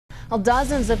Well,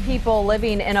 dozens of people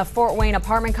living in a Fort Wayne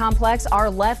apartment complex are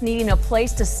left needing a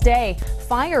place to stay.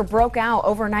 Fire broke out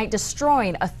overnight,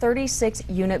 destroying a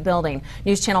 36-unit building.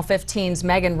 News Channel 15's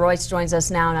Megan Royce joins us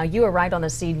now. Now, you arrived on the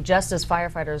scene just as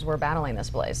firefighters were battling this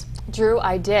blaze. Drew,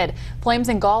 I did. Flames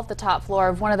engulfed the top floor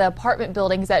of one of the apartment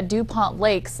buildings at Dupont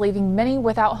Lakes, leaving many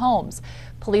without homes.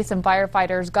 Police and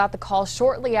firefighters got the call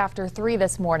shortly after 3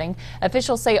 this morning.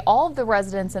 Officials say all of the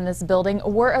residents in this building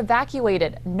were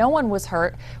evacuated. No one was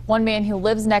hurt. One man who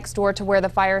lives next door to where the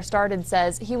fire started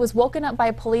says he was woken up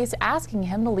by police asking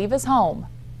him to leave his home.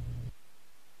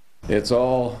 It's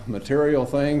all material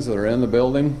things that are in the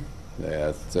building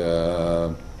that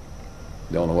don't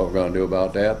know what we're going to do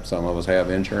about that. Some of us have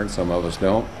insurance, some of us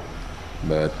don't.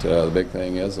 But the big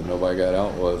thing is that nobody got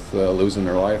out with losing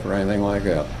their life or anything like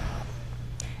that.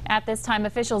 At this time,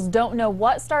 officials don't know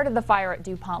what started the fire at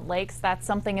Dupont Lakes. That's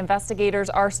something investigators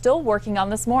are still working on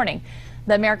this morning.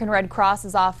 The American Red Cross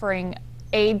is offering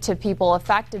aid to people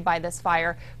affected by this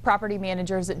fire. Property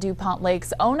managers at Dupont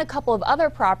Lakes own a couple of other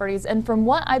properties, and from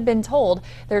what I've been told,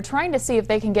 they're trying to see if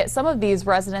they can get some of these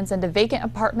residents into vacant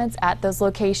apartments at those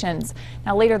locations.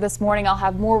 Now, later this morning, I'll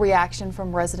have more reaction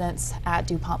from residents at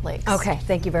Dupont Lakes. Okay,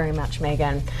 thank you very much,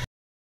 Megan.